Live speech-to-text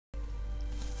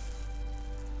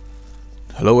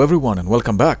Hello everyone and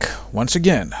welcome back once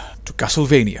again to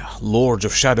Castlevania, Lords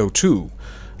of Shadow 2.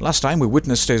 Last time we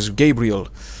witnessed as Gabriel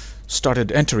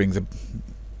started entering the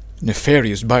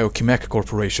nefarious Biochimech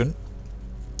Corporation,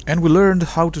 and we learned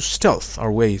how to stealth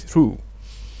our way through.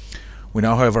 We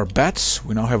now have our bats,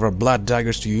 we now have our blood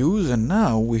daggers to use, and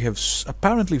now we have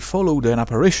apparently followed an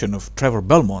apparition of Trevor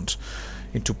Belmont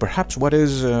into perhaps what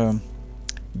is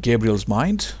Gabriel's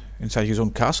mind inside his own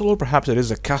castle, or perhaps it is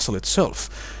the castle itself,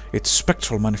 its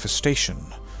spectral manifestation.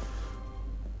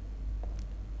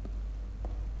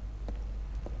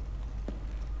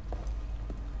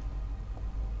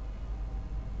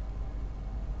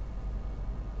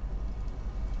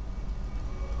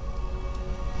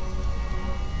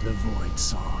 The Void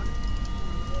Sword.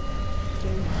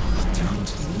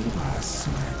 Don't leave us,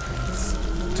 my prince.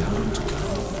 Don't go.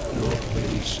 Your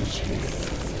base is here.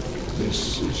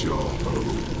 This is your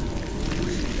home.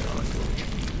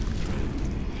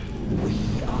 We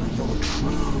are your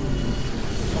true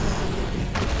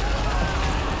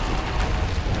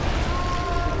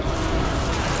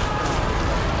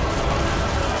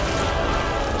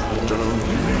Don't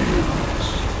leave us.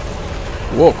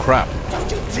 Whoa, crap.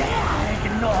 Don't you dare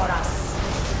ignore us!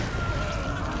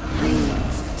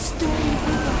 Please, stay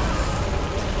with us.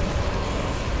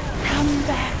 Come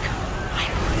back, my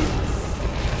prince.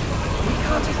 We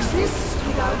can't exist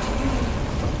without you.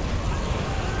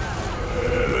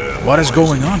 What is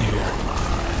going on here?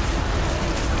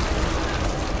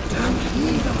 Don't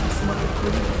leave us, my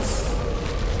prince.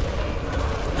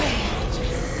 Where do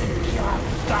you think you're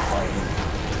going?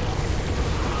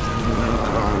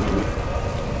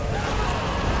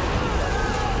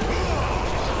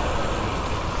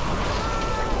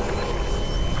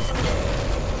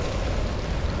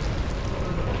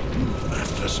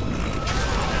 Left us meet.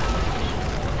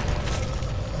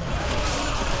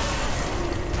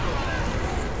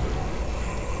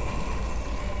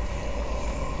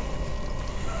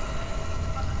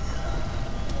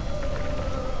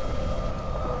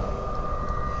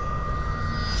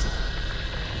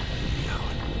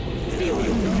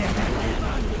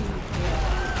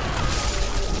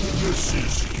 This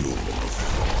is your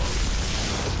fault.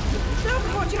 Look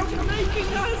what you're making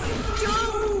us do!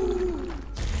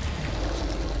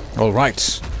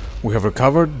 Alright, we have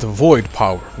recovered the Void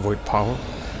Power.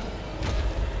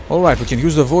 Alright, we can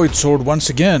use the Void Sword once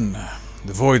again.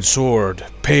 The Void Sword.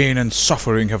 Pain and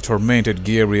suffering have tormented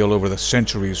Gabriel over the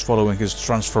centuries following his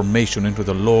transformation into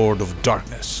the Lord of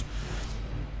Darkness,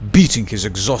 beating his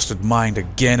exhausted mind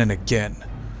again and again.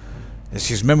 As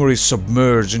his memories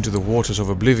submerged into the waters of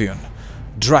oblivion,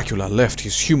 Dracula left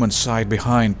his human side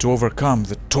behind to overcome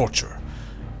the torture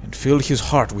and filled his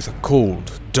heart with a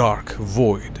cold, dark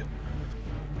void.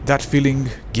 That feeling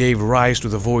gave rise to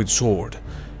the Void Sword,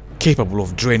 capable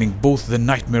of draining both the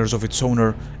nightmares of its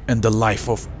owner and the life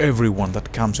of everyone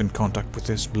that comes in contact with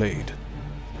this blade.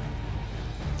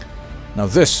 Now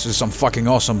this is some fucking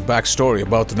awesome backstory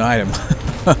about an item.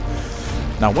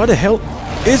 Now what the hell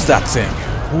is that thing?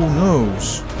 Who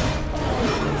knows?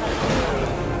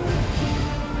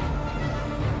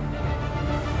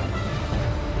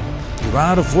 You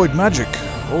ran out of void magic.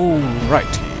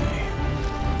 Alrighty.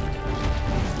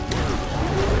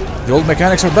 The old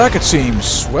mechanics are back, it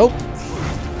seems. Well.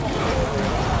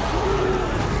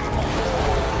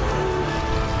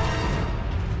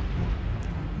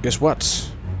 Guess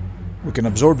what? We can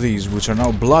absorb these, which are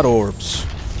now blood orbs.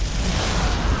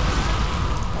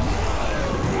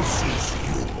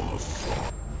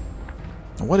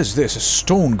 What is this? A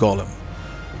stone golem.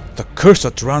 The curse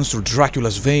that runs through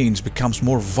Dracula's veins becomes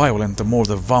more violent the more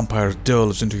the vampire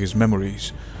delves into his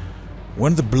memories.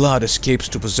 When the blood escapes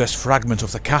to possess fragments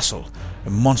of the castle, a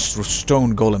monstrous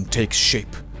stone golem takes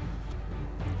shape.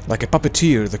 Like a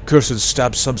puppeteer, the cursed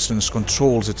stab substance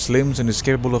controls its limbs and is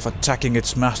capable of attacking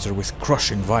its master with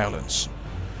crushing violence.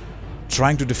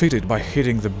 Trying to defeat it by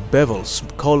hitting the bevels,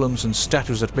 columns and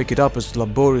statues that make it up as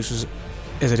laborious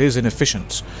as it is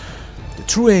inefficient. The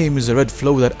true aim is the red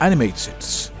flow that animates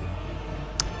it.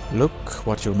 Look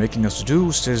what you're making us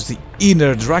do, says the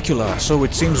inner Dracula, so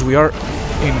it seems we are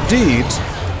indeed...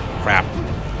 crap.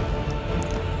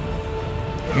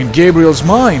 In Gabriel's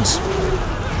mind.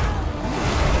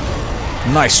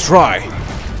 Nice try.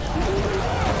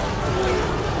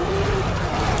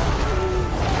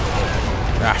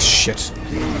 Ah, shit.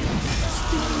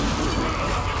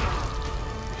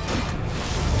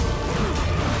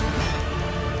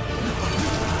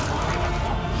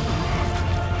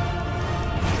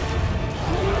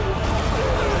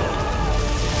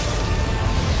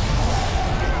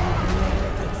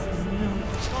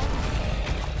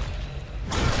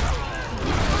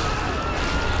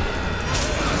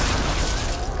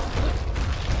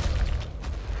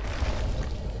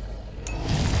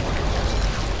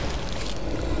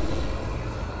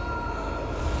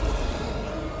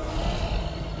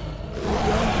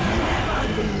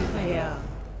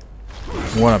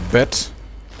 Wanna bet?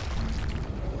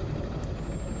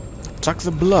 Tuck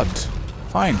the blood.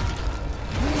 Fine.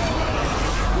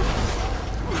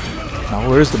 Now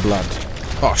where is the blood?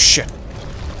 Oh shit.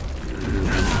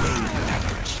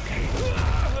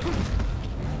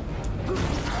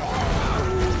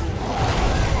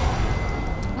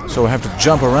 So I have to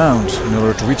jump around in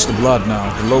order to reach the blood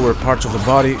now. The lower parts of the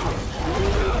body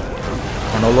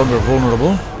are no longer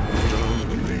vulnerable.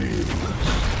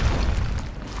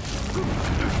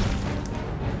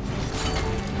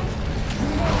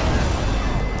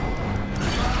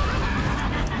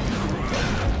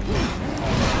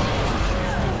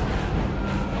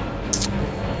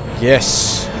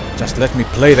 Yes, just let me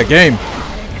play the game.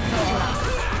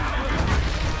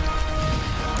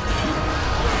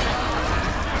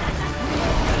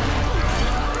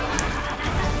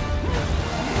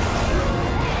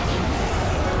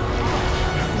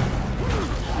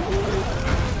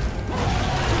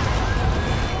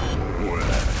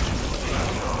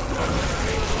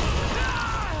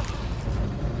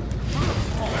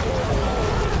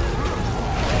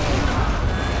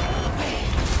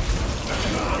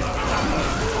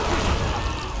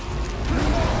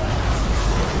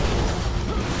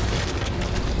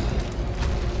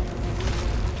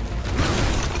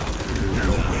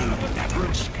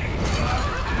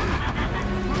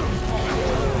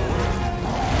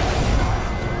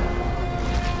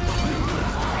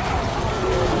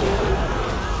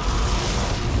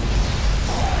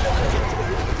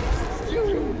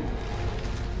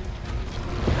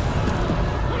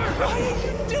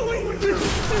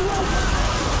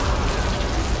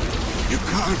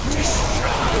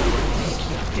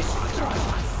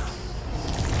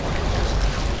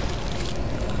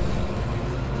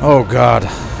 Oh god,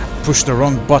 pushed the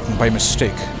wrong button by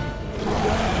mistake.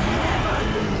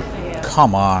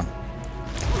 Come on.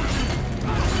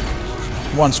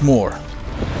 Once more.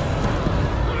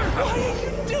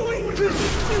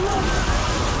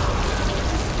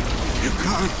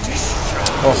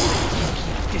 Oh.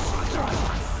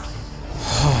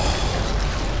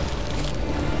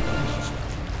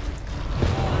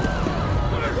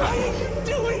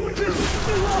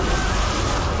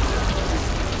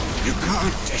 You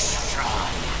can't destroy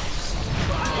us.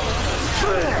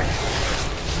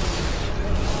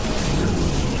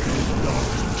 You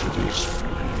belong to this place.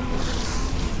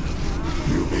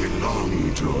 You belong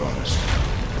to us.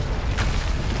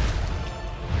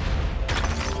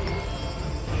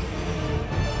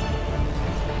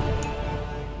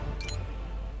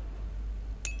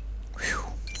 Whew.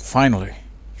 Finally.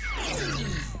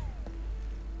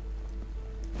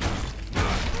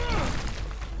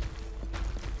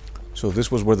 So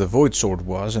this was where the Void Sword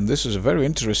was, and this is a very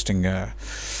interesting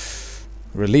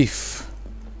relief.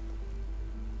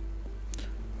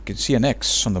 You can see an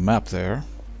X on the map there.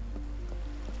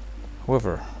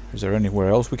 However, is there anywhere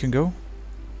else we can go?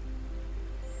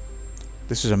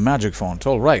 This is a magic font,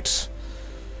 alright.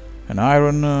 An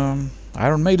Iron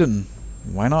Maiden.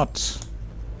 Why not?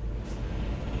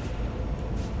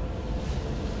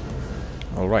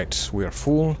 Alright, we are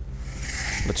full.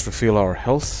 Let's refill our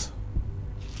health.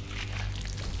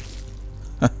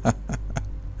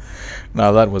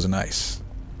 Now that was nice.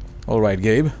 Alright,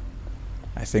 Gabe.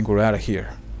 I think we're out of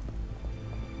here.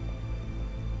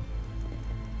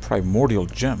 Primordial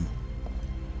gem.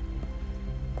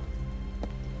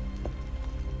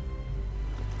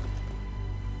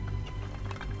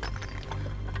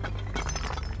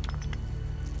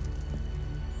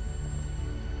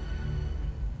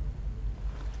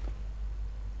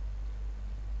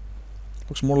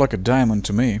 Looks more like a diamond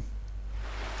to me.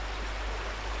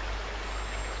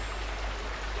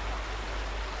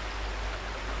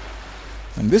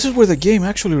 And this is where the game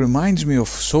actually reminds me of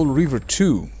Soul Reaver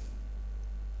 2.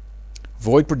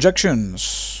 Void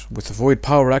projections. With the void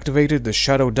power activated, the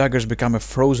shadow daggers become a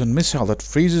frozen missile that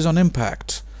freezes on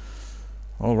impact.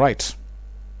 Alright.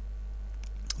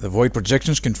 The void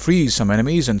projections can freeze some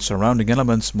enemies and surrounding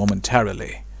elements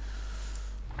momentarily.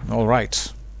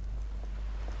 Alright.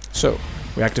 So,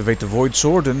 we activate the Void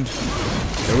Sword and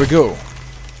there we go.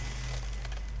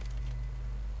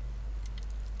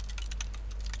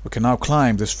 We can now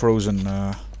climb this frozen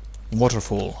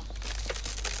waterfall.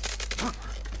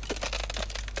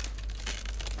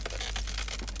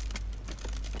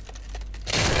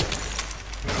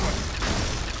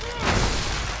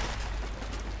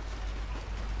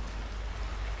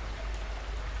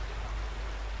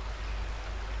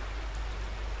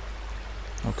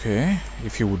 Okay,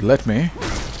 if you would let me.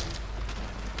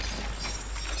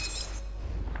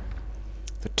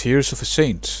 The Tears of a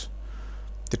Saint.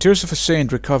 The Tears of a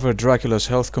Saint recover Dracula's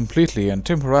health completely and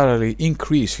temporarily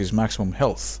increase his maximum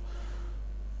health.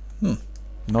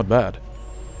 Not bad.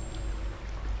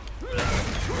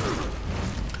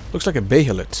 Looks like a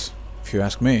Bahelit, if you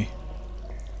ask me.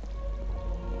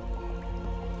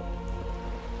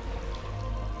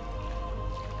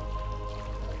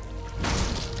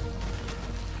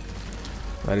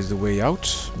 That is the way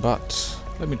out, but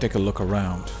let me take a look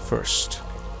around first.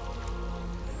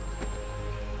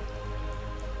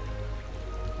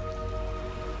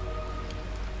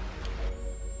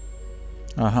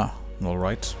 Aha,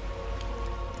 alright.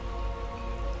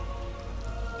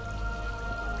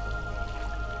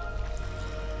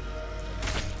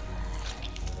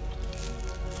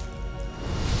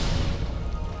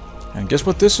 And guess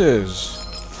what this is?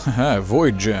 Haha,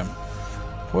 Void Gem.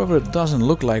 However, it doesn't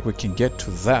look like we can get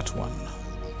to that one.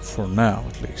 For now,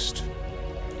 at least.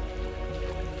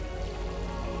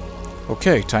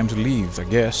 Okay, time to leave, I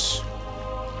guess.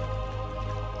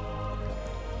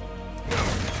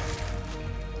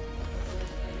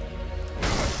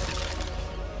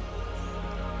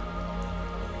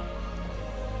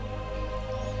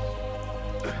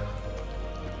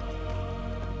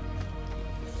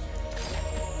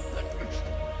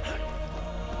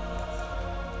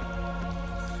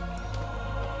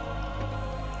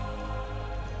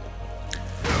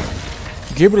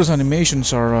 Gabriel's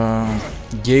animations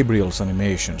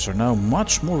are now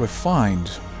much more refined.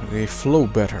 They flow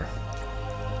better.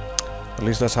 At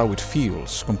least that's how it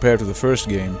feels compared to the first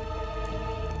game.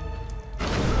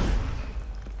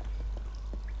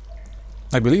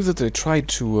 I believe that they tried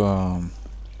to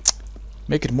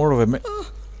make it more of a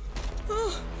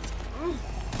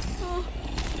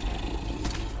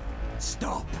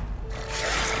Stop.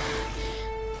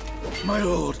 My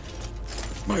lord.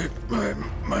 My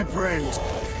friend.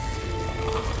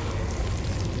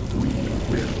 We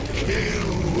will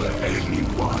kill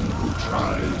anyone who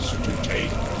tries to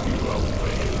take you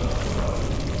away from me.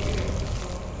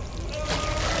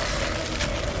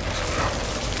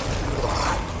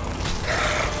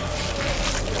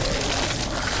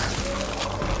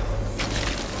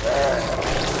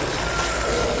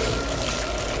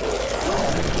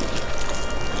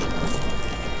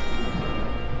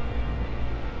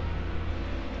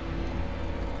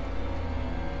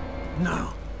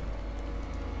 No.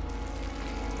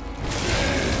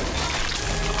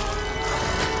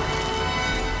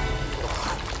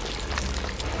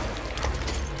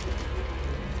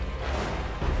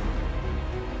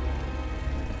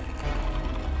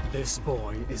 This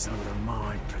boy is under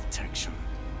my protection.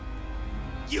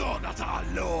 You're not our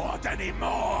lord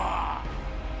anymore!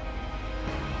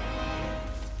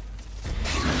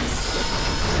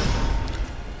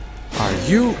 Are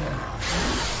you...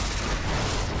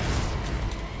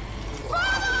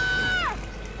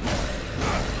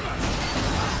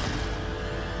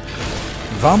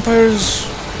 Vampires?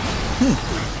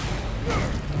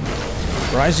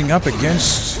 Rising up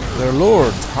against their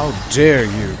lord. How dare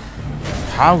you?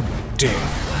 How dare.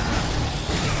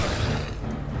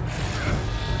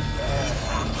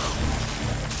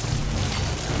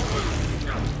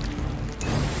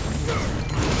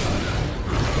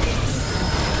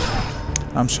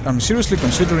 I'm seriously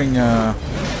considering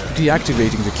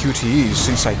deactivating the QTEs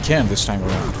since I can this time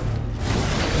around.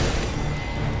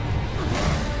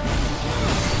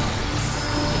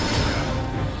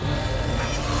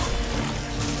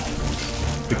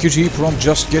 The QTE prompt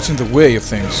just gets in the way of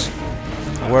things.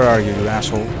 Where are you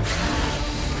asshole?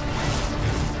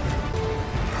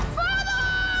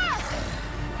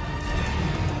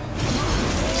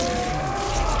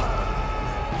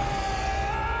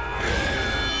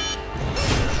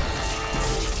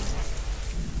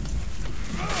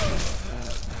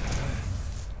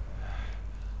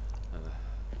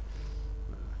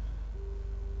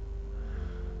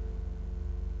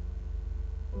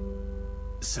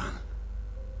 Son,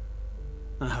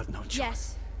 I had no choice.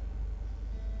 Yes.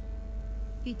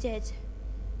 You did.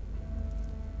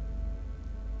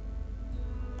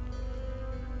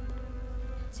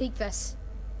 Take this.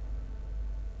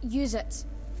 Use it,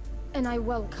 and I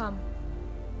will come.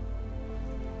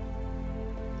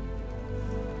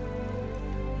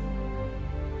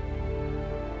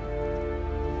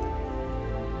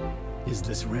 Is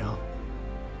this real?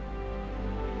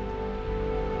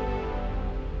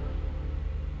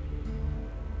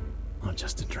 Or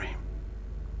just a dream?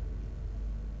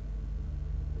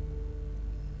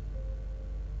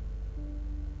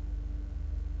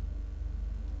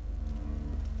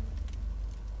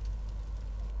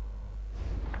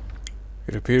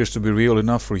 It appears to be real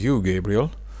enough for you,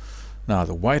 Gabriel. Now,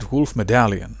 the White Wolf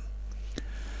Medallion.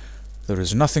 There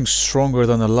is nothing stronger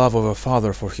than the love of a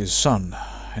father for his son,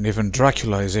 and even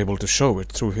Dracula is able to show it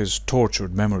through his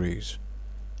tortured memories.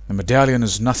 The medallion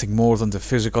is nothing more than the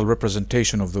physical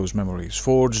representation of those memories,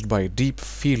 forged by a deep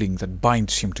feeling that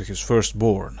binds him to his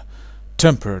firstborn,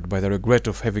 tempered by the regret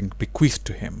of having bequeathed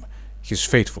to him his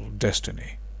fateful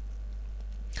destiny.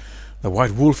 The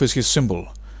white wolf is his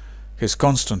symbol, his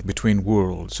constant between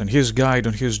worlds, and his guide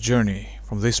on his journey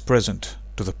from this present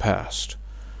to the past.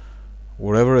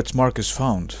 Wherever its mark is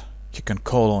found, he can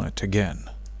call on it again.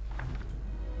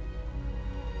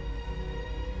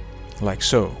 Like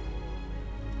so.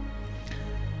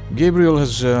 Gabriel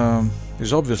is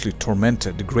obviously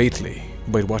tormented greatly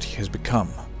by what he has become.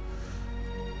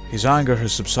 His anger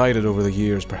has subsided over the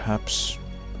years, perhaps.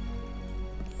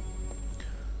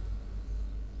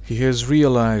 He has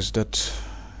realized that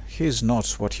he is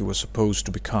not what he was supposed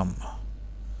to become.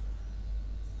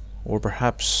 Or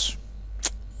perhaps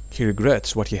he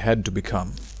regrets what he had to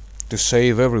become, to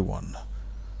save everyone.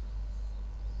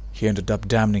 He ended up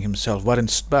damning himself, but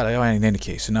in any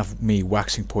case, enough of me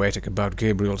waxing poetic about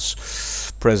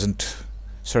Gabriel's present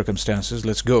circumstances.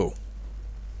 Let's go.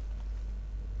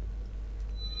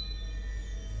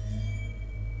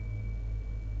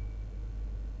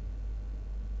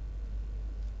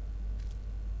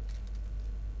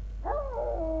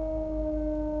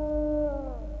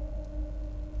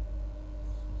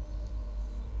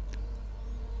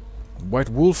 White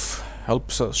Wolf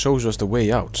shows us the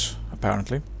way out,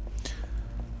 apparently.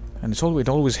 And it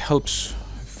always helps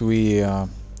if we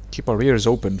keep our ears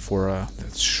open for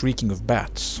the shrieking of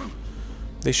bats.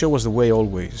 They show us the way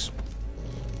always.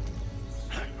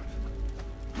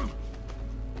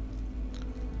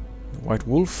 The White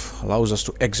Wolf allows us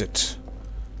to exit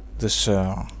this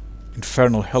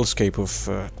infernal hellscape of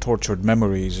tortured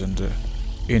memories and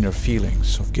inner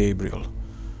feelings of Gabriel.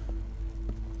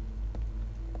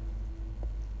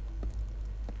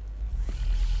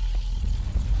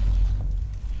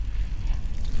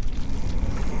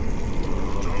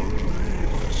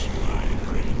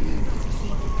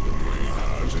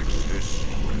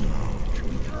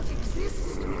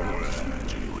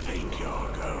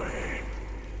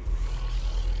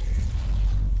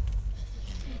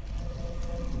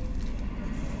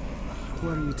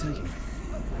 Where are you taking me?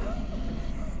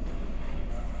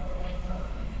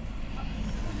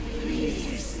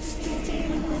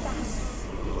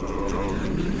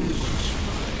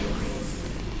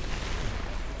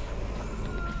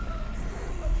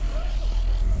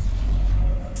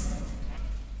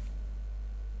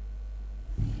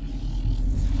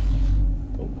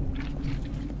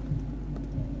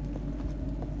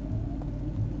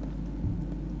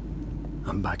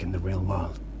 I'm back in the real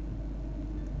world.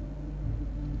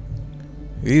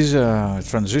 These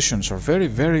transitions are very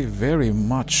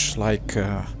much like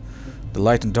the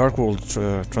Light and Dark World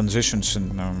transitions in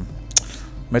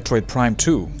Metroid Prime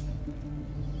 2.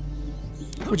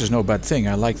 Which is no bad thing,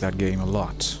 I like that game a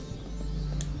lot.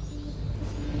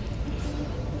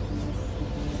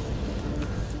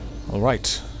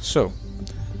 Alright, so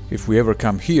if we ever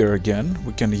come here again,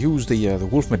 we can use the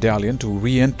Wolf Medallion to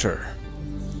re-enter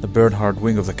the Bernhards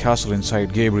Wing of the castle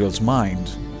inside Gabriel's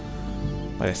mind.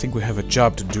 But I think we have a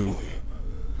job to do.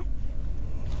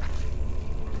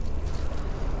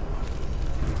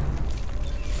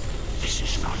 This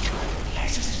is not your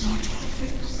place. This is not your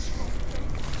place.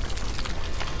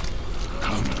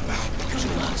 Come back to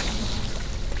us.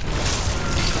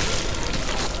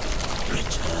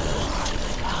 Return to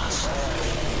the castle.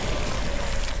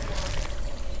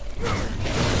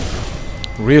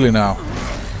 Really now?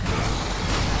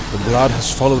 The blood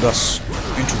has followed us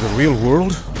into the real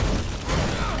world?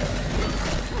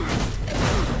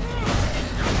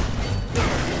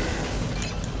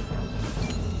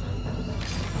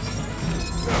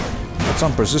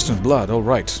 Some persistent blood,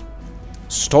 alright.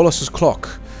 Stolas's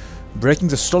clock. Breaking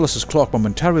the Stolas's clock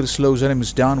momentarily slows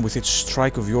enemies down with each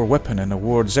strike of your weapon and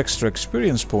awards extra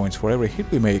experience points for every hit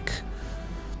we make.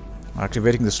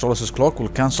 Activating the Stolas's clock will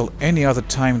cancel any other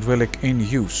timed relic in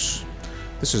use.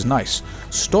 This is nice.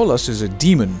 Stolas is a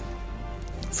demon.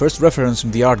 First reference in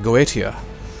the art Goetia.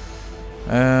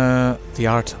 The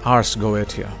art Ars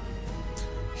Goetia.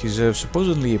 He's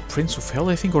supposedly a prince of hell,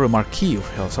 I think, or a marquis of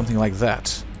hell, something like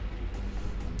that.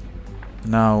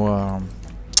 Now,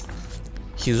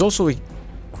 he's also a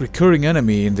recurring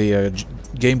enemy in the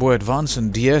Game Boy Advance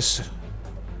and DS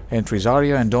entries,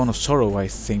 Aria and Dawn of Sorrow, I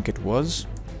think it was.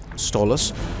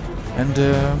 Stolas. And,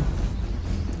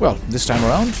 well, this time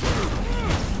around,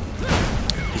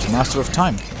 he's a master of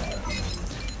time.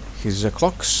 His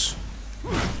clocks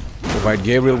provide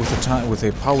Gabriel with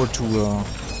a power to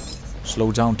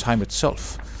slow down time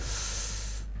itself.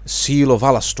 Seal of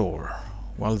Alastor.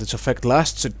 While this effect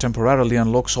lasts, it temporarily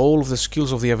unlocks all of the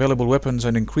skills of the available weapons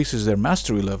and increases their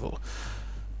mastery level.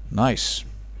 Nice.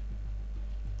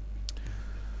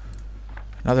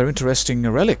 Another interesting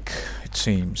relic, it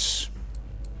seems.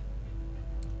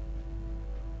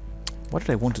 What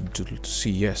did I want to see?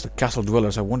 Yes, the castle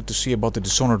dwellers. I wanted to see about the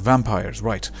dishonored vampires,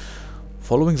 right.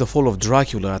 Following the fall of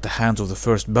Dracula at the hands of the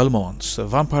first Belmonts, the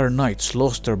vampire knights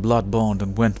lost their blood bond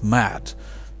and went mad,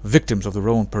 victims of their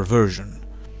own perversion.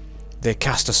 They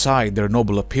cast aside their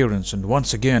noble appearance and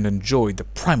once again enjoyed the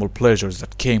primal pleasures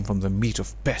that came from the meat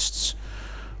of pests,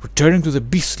 returning to the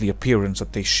beastly appearance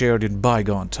that they shared in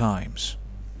bygone times.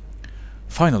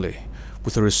 Finally,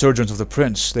 with the resurgence of the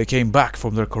prince, they came back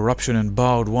from their corruption and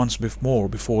bowed once more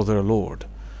before their lord.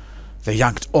 They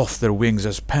yanked off their wings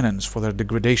as penance for their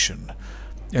degradation,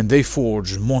 and they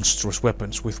forged monstrous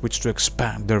weapons with which to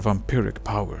expand their vampiric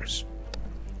powers.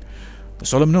 The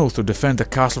solemn oath to defend the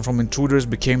castle from intruders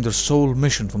became their sole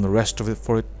mission from the rest of it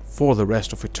for the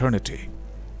rest of eternity.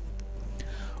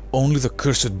 Only the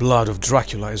cursed blood of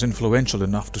Dracula is influential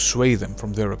enough to sway them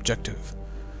from their objective.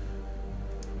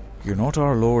 You're not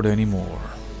our lord anymore.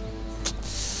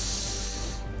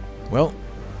 Well,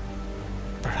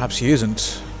 perhaps he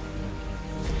isn't.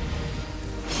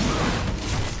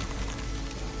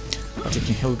 But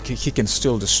he can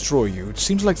still destroy you. It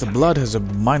seems like the blood has a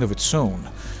mind of its own.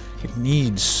 It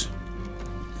needs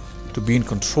to be in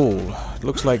control. It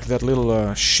looks like that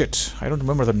little shit. I don't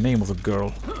remember the name of the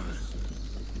girl.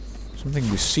 Something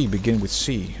with C, begin with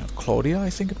C. Claudia, I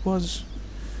think it was.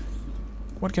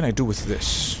 What can I do with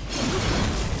this?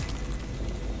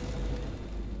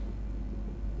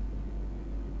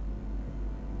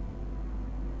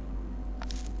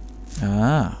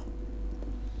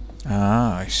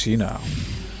 I see now.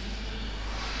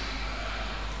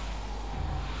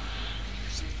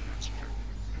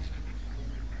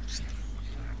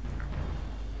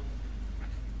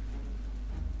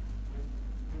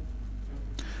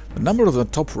 The number on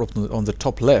the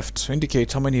top left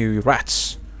indicates how many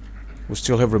rats we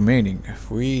still have remaining. If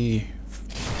we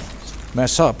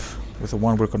mess up with the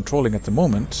one we're controlling at the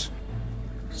moment,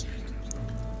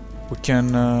 we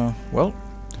can, well,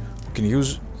 we can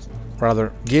use,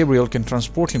 rather, Gabriel can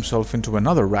transport himself into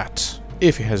another rat,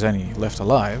 if he has any left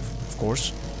alive, of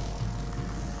course,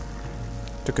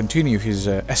 to continue his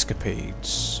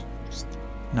escapades.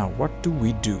 Now, what do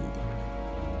we do?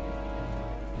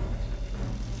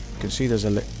 You can see there's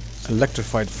an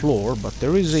electrified floor, but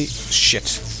there is a...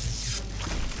 shit.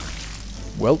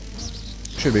 Well,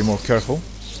 should be more careful.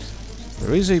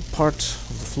 There is a part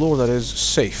of the floor that is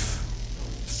safe.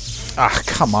 Ah,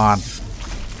 come on.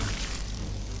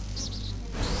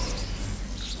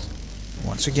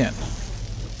 Once again.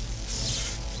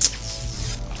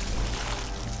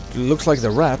 It looks like the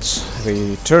rats have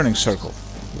a turning circle,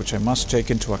 which I must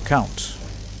take into account.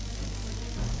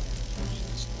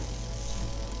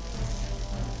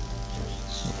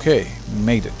 Okay,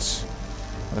 made it.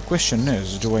 The question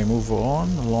is, do I move on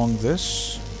along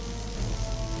this?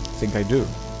 I think I do.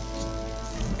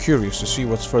 I'm curious to see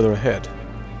what's further ahead.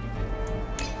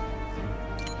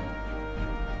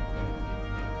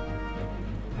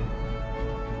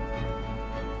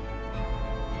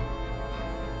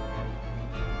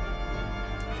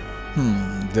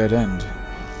 Dead end.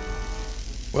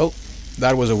 Well,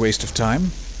 that was a waste of time.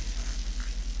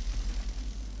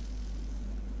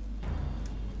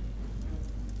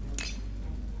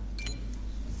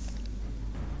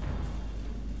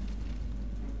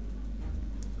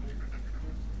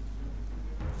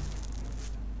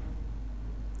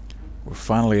 We're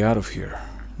finally out of here.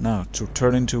 Now, to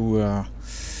turn into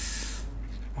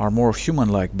our more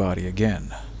human-like body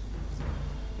again.